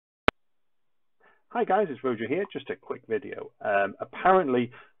Hi guys, it's Roger here. Just a quick video.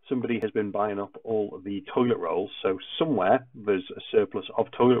 Apparently somebody has been buying up all of the toilet rolls, so somewhere there's a surplus of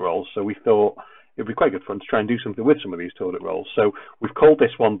toilet rolls, so we thought it'd be quite good fun to try and do something with some of these toilet rolls. So we've called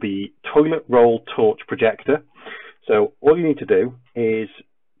this one the Toilet Roll Torch Projector. So all you need to do is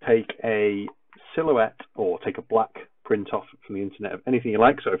take a silhouette or take a black print off from the internet of anything you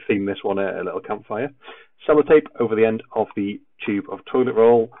like. So I've themed this one a little campfire. Sellotape over the end of the tube of toilet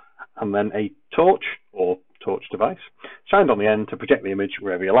roll, and then a torch or torch device shined on the end to project the image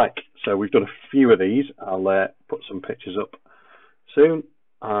wherever you like. So we've done a few of these. I'll put some pictures up soon,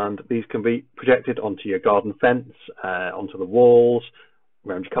 and these can be projected onto your garden fence, onto the walls,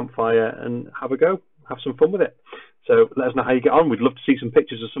 around your campfire, and have a go, have some fun with it. So let us know how you get on. We'd love to see some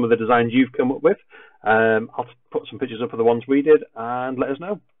pictures of some of the designs you've come up with. I'll put some pictures up of the ones we did, and let us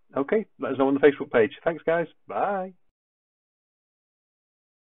know. Okay, let us know on the Facebook page. Thanks guys, bye.